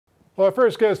Well, our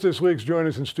first guest this week's joining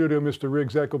us in studio, Mr.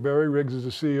 Riggs Eckelberry. Riggs is the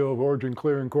CEO of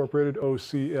OriginClear Incorporated.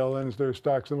 OCLN is their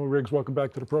stock symbol. Riggs, welcome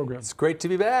back to the program. It's great to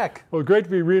be back. Well, great to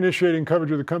be reinitiating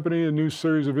coverage of the company, a new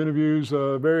series of interviews,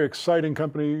 a very exciting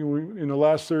company. In the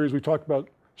last series, we talked about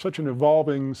such an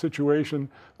evolving situation.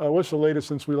 What's the latest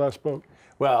since we last spoke?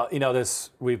 Well, you know,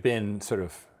 we've been sort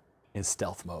of in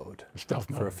stealth mode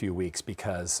for a few weeks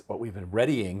because what we've been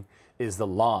readying is the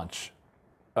launch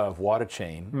of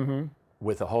WaterChain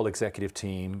with a whole executive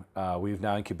team. We've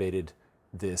now incubated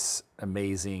this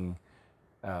amazing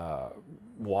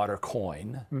water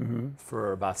coin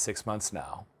for about 6 months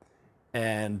now.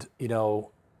 And, you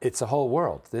know, it's a whole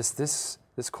world. This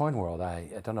coin world, I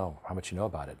don't know how much you know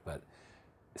about it, but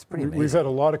it's pretty amazing. We've had a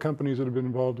lot of companies that have been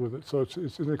involved with it, so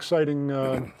it's an exciting,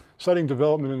 exciting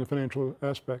development in the financial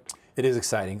aspect. It is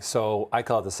exciting. So I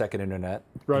call it the second internet,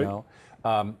 right? You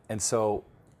know? And so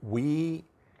we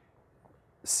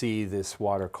see this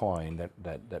water coin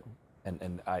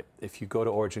if you go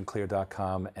to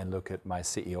OriginClear.com and look at my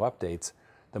CEO updates,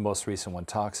 the most recent one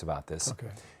talks about this.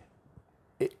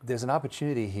 Okay. There's an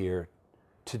opportunity here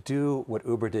to do what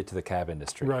Uber did to the cab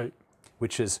industry, right?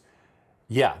 Which is,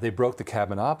 yeah, they broke the cab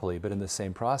monopoly, but in the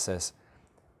same process,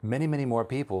 many, many more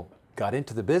people got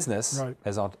into the business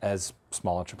as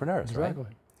small entrepreneurs, exactly.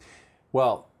 Right?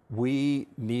 Well, we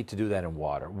need to do that in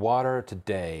water. Water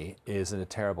today is in a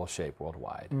terrible shape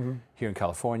worldwide. Here in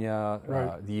California,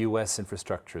 the U.S.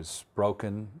 infrastructure is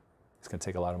broken. It's going to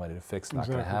take a lot of money to fix. Not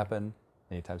going to happen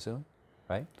anytime soon,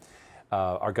 right?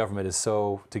 Our government is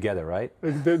so together, right?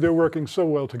 They're working so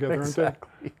well together, aren't they?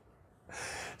 Exactly.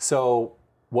 So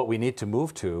what we need to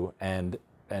move to, and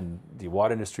the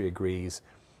water industry agrees,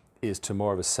 is to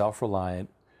more of a self-reliant,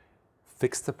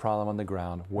 fix the problem on the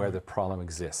ground where the problem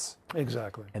exists.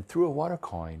 Exactly. And through a water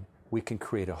coin, we can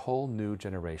create a whole new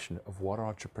generation of water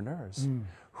entrepreneurs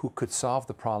who could solve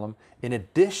the problem in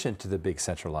addition to the big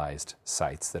centralized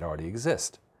sites that already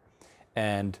exist.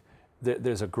 And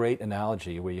there's a great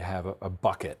analogy where you have a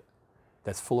bucket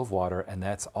that's full of water, and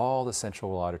that's all the central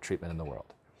water treatment in the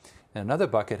world. And another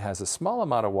bucket has a small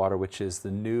amount of water, which is the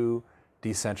new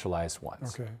decentralized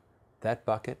ones. Okay. That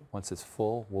bucket, once it's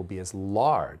full, will be as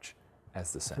large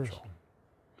as the central.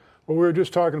 Well, we were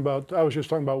just talking about, I was just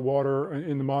talking about water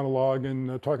in the monologue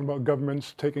and talking about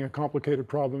governments taking a complicated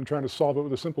problem and trying to solve it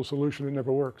with a simple solution that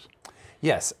never works.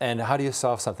 Yes, and how do you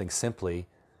solve something simply?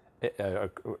 The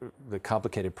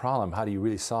complicated problem, how do you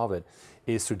really solve it,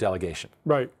 is through delegation.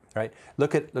 Right. Right.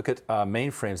 Look at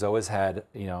mainframes. Always had,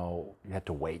 you know, you had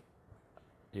to wait.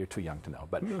 You're too young to know,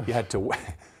 but you had to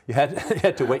you had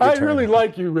to wait your turn. I really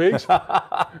like you, Riggs.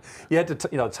 You had to,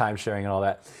 you know, time sharing and all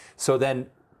that. So then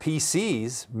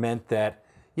PCs meant that,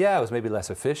 yeah, it was maybe less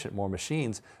efficient, more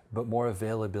machines, but more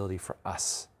availability for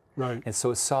us. Right. And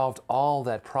so it solved all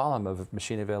that problem of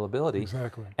machine availability.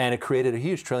 Exactly. And it created a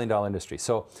huge trillion-dollar industry.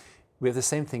 So we have the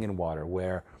same thing in water,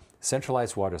 where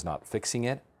centralized water is not fixing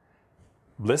it.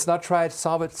 Let's not try to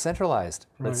solve it centralized.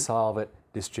 Let's solve it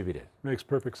distributed. Makes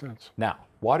perfect sense. Now,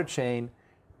 WaterChain,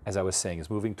 as I was saying, is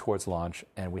moving towards launch,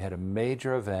 and we had a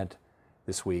major event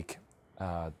this week,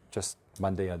 just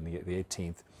Monday on the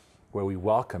 18th, where we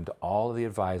welcomed all of the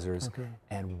advisors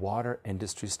and water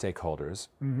industry stakeholders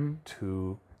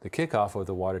to the kickoff of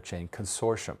the WaterChain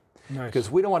Consortium. Nice. Because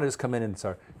we don't want to just come in and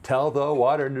start, tell the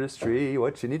water industry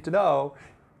what you need to know.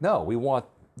 No, we want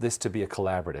this to be a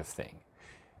collaborative thing.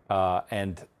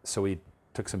 And so we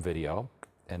took some video,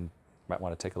 and you might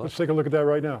want to take a look. Let's take a look at that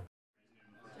right now.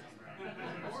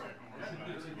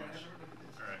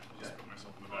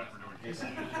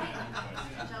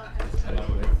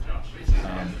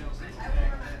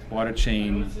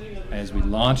 WaterChain, as we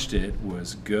launched it,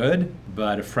 was good,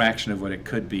 but a fraction of what it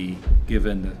could be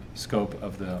given the scope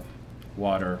of the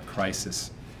water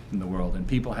crisis in the world. And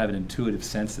people have an intuitive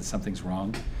sense that something's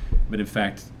wrong, but in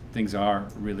fact, things are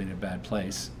really in a bad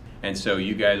place. And so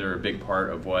you guys are a big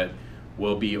part of what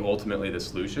will be ultimately the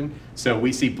solution. So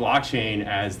we see blockchain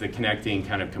as the connecting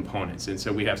kind of components. And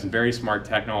so we have some very smart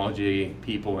technology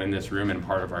people in this room and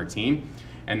part of our team.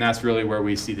 And that's really where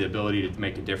we see the ability to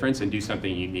make a difference and do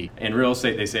something unique. In real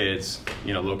estate, they say it's,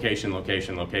 you know, location,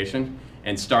 location, location.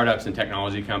 And startups and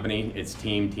technology company, it's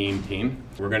team, team, team.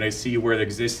 We're going to see where the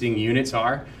existing units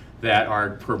are that are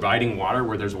providing water,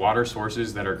 where there's water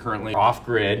sources that are currently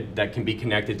off-grid that can be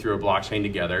connected through a blockchain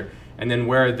together, and then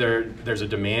where there's a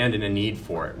demand and a need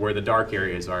for it, where the dark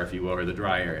areas are, if you will, or the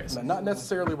dry areas. Not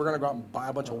necessarily we're going to go out and buy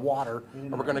a bunch of water,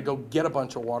 or we're going to go get a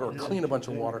bunch of water, or clean a bunch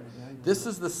of water. This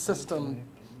is the system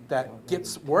that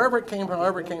gets wherever it came from,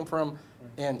 however it came from,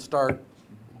 and start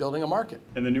building a market.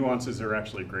 And the nuances are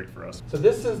actually great for us. So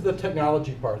this is the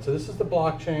technology part. So this is the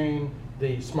blockchain.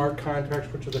 the smart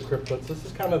contracts, which are the cryptos. This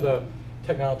is kind of the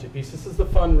technology piece. This is the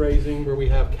fundraising where we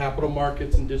have capital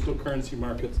markets and digital currency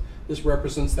markets. This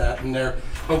represents that, and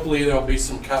hopefully there'll be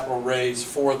some capital raised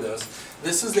for this.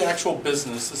 This is the actual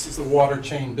business. This is the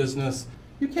WaterChain business.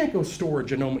 You can't go store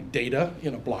genomic data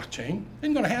in a blockchain. It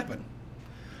ain't gonna happen.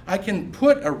 I can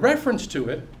put a reference to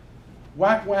it,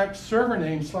 whack server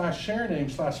name / share name /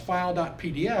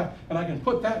 file.pdf, and I can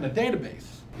put that in a database.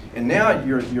 And now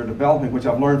you're developing, which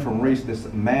I've learned from Reese, this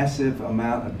massive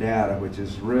amount of data, which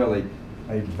is really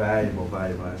a valuable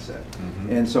asset.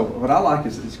 And so what I like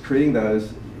is creating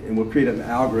those, and we'll create an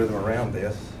algorithm around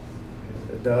this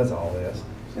that does all this.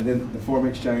 And then the Forum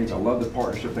Exchange, I love the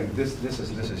partnership thing. This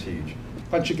is huge. A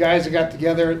bunch of guys that got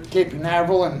together at Cape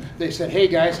Canaveral, and they said, hey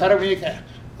guys, how do we make a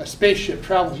spaceship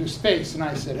travel through space? And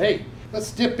I said, hey,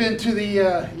 let's dip into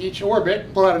the each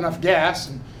orbit, pull out enough gas,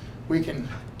 and we can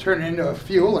turn it into a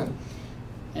fuel, and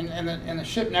the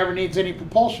ship never needs any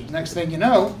propulsion. Next thing you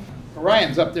know,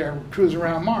 Orion's up there cruising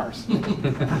around Mars.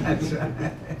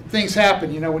 Things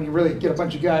happen, you know, when you really get a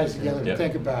bunch of guys together to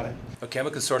think about it. Okay, I'm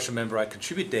a consortium member. I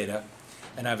contribute data,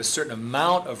 and I have a certain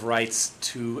amount of rights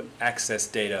to access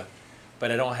data,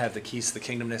 but I don't have the keys to the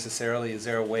kingdom necessarily. Is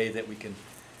there a way that we can...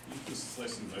 You can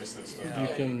slice and dice that stuff.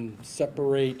 You can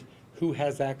separate who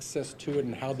has access to it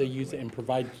and how they use it and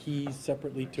provide keys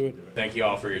separately to it. Thank you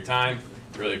all for your time.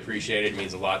 Really appreciate it. It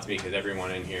means a lot to me because everyone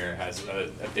in here has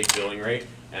a big billing rate,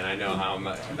 and I know how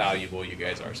valuable you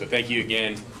guys are. So thank you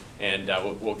again, and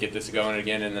we'll get this going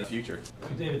again in the future.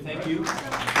 David, thank you.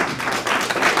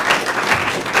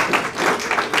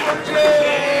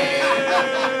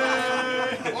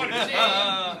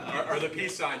 Or the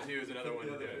peace sign too is another one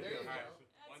to do.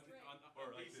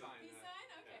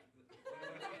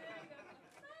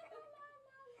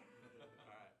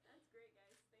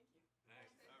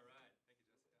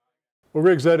 Well,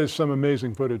 Riggs, that is some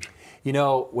amazing footage. You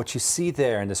know, what you see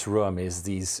there in this room is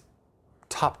these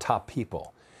top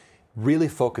people really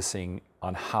focusing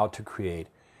on how to create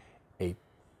an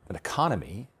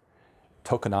economy,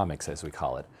 tokenomics as we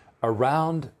call it,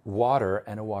 around water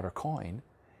and a water coin,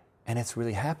 and it's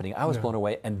really happening. I was blown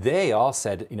away, and they all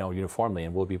said, you know, uniformly,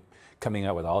 and we'll be coming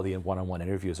out with all the one-on-one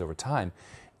interviews over time,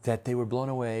 that they were blown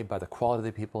away by the quality of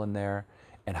the people in there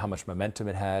and how much momentum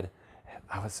it had.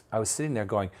 I was sitting there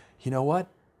going, you know what?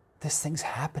 This thing's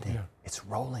happening. It's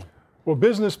rolling. Well,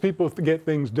 business people get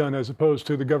things done as opposed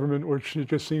to the government, which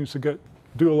just seems to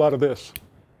do a lot of this.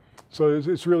 So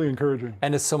it's really encouraging.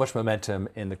 And there's so much momentum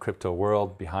in the crypto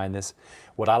world behind this.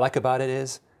 What I like about it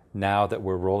is, now that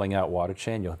we're rolling out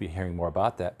WaterChain, you'll be hearing more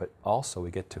about that, but also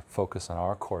we get to focus on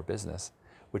our core business,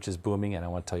 which is booming, and I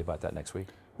want to tell you about that next week.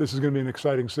 This is going to be an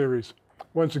exciting series.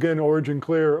 Once again,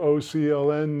 OriginClear,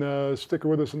 OCLN. Stick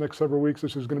with us the next several weeks.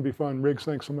 This is going to be fun. Riggs,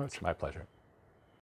 thanks so much. My pleasure.